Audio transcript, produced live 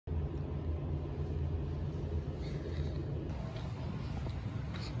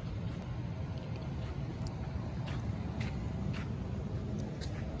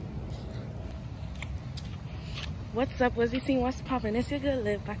What's up? What's the scene? What's poppin'? It's your good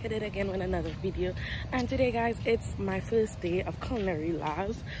Liv back at it again with another video. And today, guys, it's my first day of culinary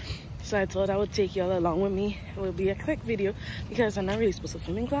labs, so I thought I would take y'all along with me. It will be a quick video because I'm not really supposed to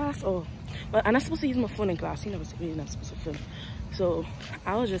film in class, well, I'm not supposed to use my phone in class. You never say you're not supposed to film, so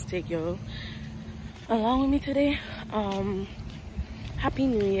I'll just take y'all along with me today. Happy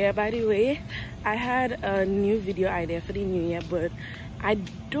New Year, by the way. I had a new video idea for the new year, but I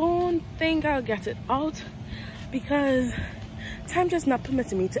don't think I'll get it out because time just not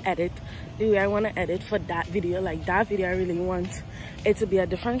permitting me to edit the way I want to edit for that video. Like that video, I really want it to be a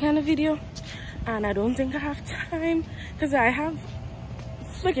different kind of video, and I don't think I have time because I have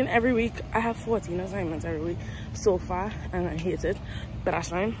freaking every week I have 14 assignments every week so far, and I hate it, but that's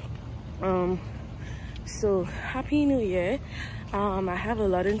fine. So happy new year. I have a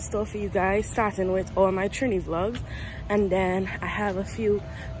lot in store for you guys, starting with all my Trini vlogs, and then I have a few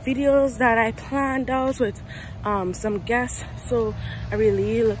videos that I planned out with some guests, so I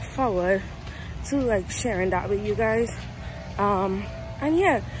really look forward to like sharing that with you guys. And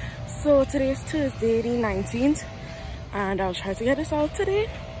yeah, so today is Thursday the 19th, and I'll try to get this out today.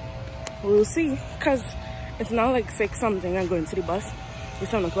 We'll see, because it's now like 6 something. I'm going to the bus, the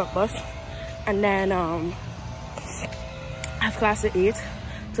 7 o'clock bus, and then I have class at 8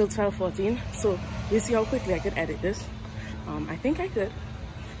 till 12:14, so we'll see how quickly I could edit this. I think I could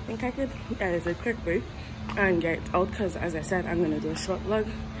edit it quickly and get it out, because as I said, I'm gonna do a short vlog.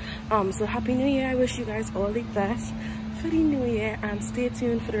 So happy new year. I wish you guys all the best for the new year, and stay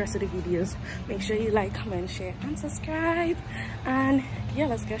tuned for the rest of the videos. Make sure you like, comment, share, and subscribe, and yeah,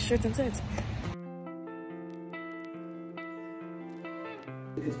 let's get straight into it.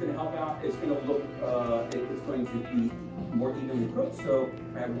 It's going to help out. It's going to look, it's going to be more evenly cooked. So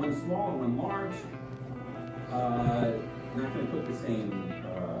I have one small and one large. Not going to cook the same.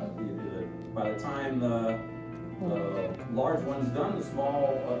 By the time the large one's done, a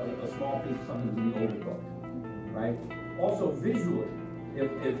small piece of something is going to be overcooked, right? Also visually,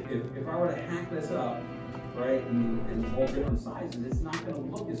 if I were to hack this up, right, in all different sizes, it's not going to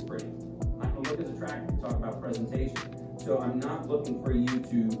look as pretty. Not going to look as attractive. Talk about presentation. So I'm not looking for you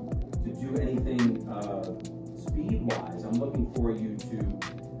to do anything speed-wise. I'm looking for you to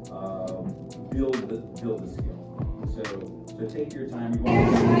build the skill. So take your time. I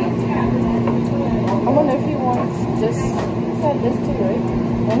wonder if he wants this. He said this too, right?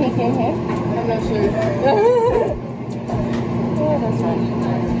 When he came here? I'm not sure. Yeah, that's fine.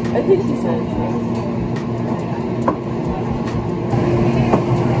 I think he said.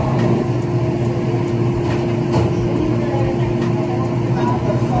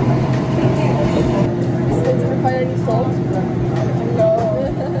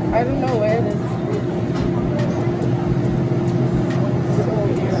 I don't know where it is.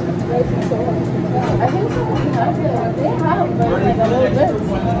 I think someone has it. They have, but like a little bit.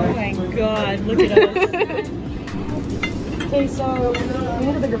 Oh my god, look at us. Okay, so we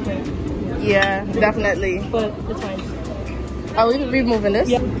need a bigger plate. Yeah, definitely. But it's fine. Are we removing this?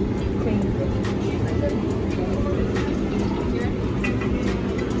 Yep.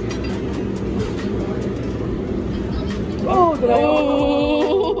 Oh, did I? Oh.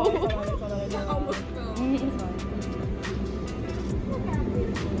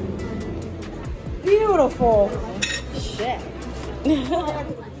 Beautiful. Shit.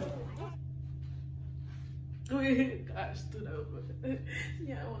 Wait, gosh, stood over.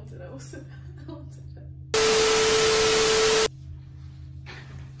 Yeah, I wanted that. I wanted that.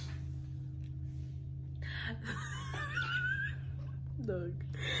 Dog.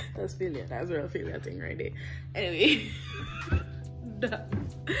 That's failure. That's a real failure thing right there. Anyway.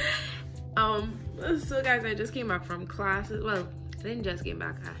 So guys, I just came back from classes. Well, I didn't just came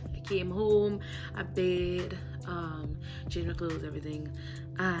back. I came home, I bathed, changed my clothes, everything,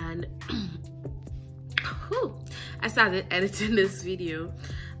 and I started editing this video,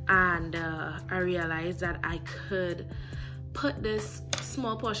 and I realized that I could put this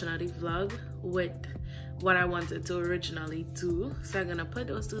small portion of the vlog with what I wanted to originally do. So I'm gonna put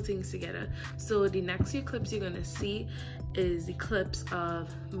those two things together. So the next few clips you're gonna see is the clips of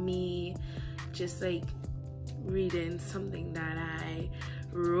me just like reading something that I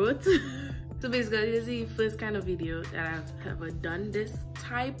wrote. So basically this is the first kind of video that I've ever done this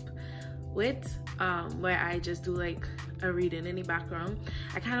type with, where I just do like a reading in the background.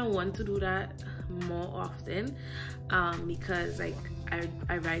 I kind of want to do that more often, because like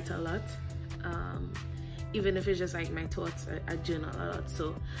I write a lot, even if it's just like my thoughts. I journal a lot,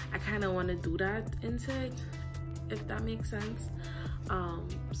 so I kind of want to do that into it, if that makes sense.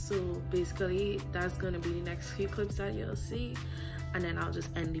 So basically that's gonna be the next few clips that you'll see. and then I'll just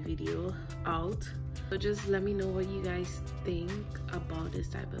end the video out. So just let me know what you guys think about this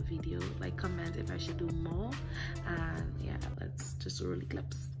type of video. Like, comment if I should do more, and yeah, let's just roll the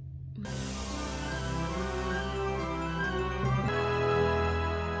clips.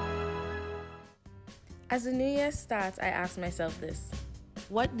 As the new year starts, I ask myself this: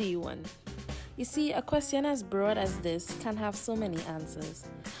 what do you want? You see, a question as broad as this can have so many answers.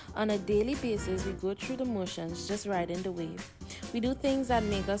 On a daily basis, we go through the motions, just riding the wave. We do things that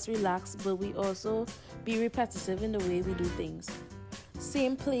make us relax, but we also be repetitive in the way we do things.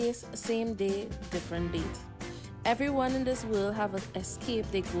 Same place, same day, different date. Everyone in this world have an escape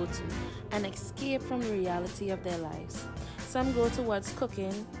they go to, an escape from the reality of their lives. Some go towards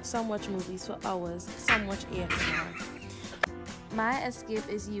cooking, some watch movies for hours, some watch ASMR. My escape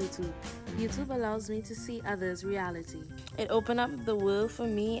is YouTube. YouTube allows me to see others' reality. It opened up the world for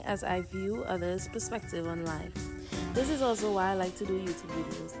me as I view others' perspective on life. This is also why I like to do YouTube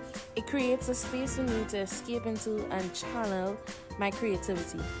videos. It creates a space for me to escape into and channel my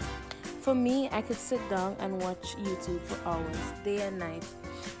creativity. For me, I could sit down and watch YouTube for hours, day and night.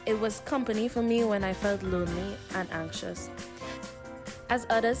 It was company for me when I felt lonely and anxious. As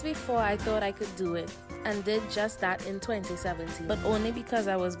others before, I thought I could do it, and did just that in 2017, but only because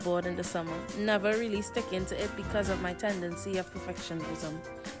I was bored in the summer, never really sticking to it because of my tendency of perfectionism.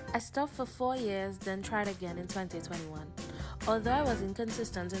 I stopped for 4 years, then tried again in 2021. Although I was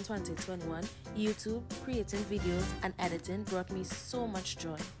inconsistent in 2021, YouTube, creating videos, and editing brought me so much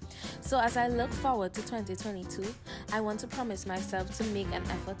joy. So as I look forward to 2022, I want to promise myself to make an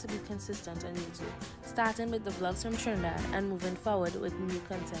effort to be consistent on YouTube, starting with the vlogs from Trinidad and moving forward with new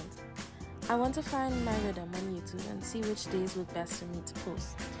content. I want to find my rhythm on YouTube and see which days work best for me to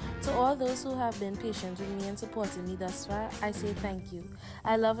post. To all those who have been patient with me and supporting me thus far, I say thank you.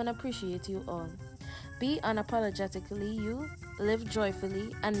 I love and appreciate you all. Be unapologetically you, live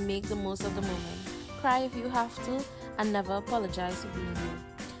joyfully, and make the most of the moment. Cry if you have to, and never apologize for being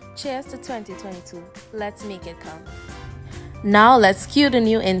you. Cheers to 2022. Let's make it count. Now let's cue the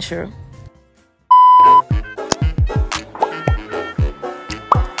new intro.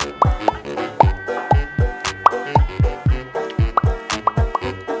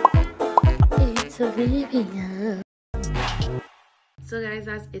 So guys,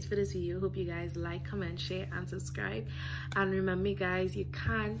 that's it for this video. Hope you guys like, comment, share, and subscribe. And remember guys, you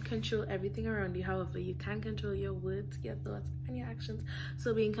can't control everything around you. However, you can control your words, your thoughts, and your actions.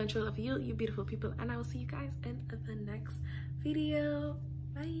 So be in control of you beautiful people. And I will see you guys in the next video.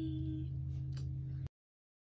 Bye.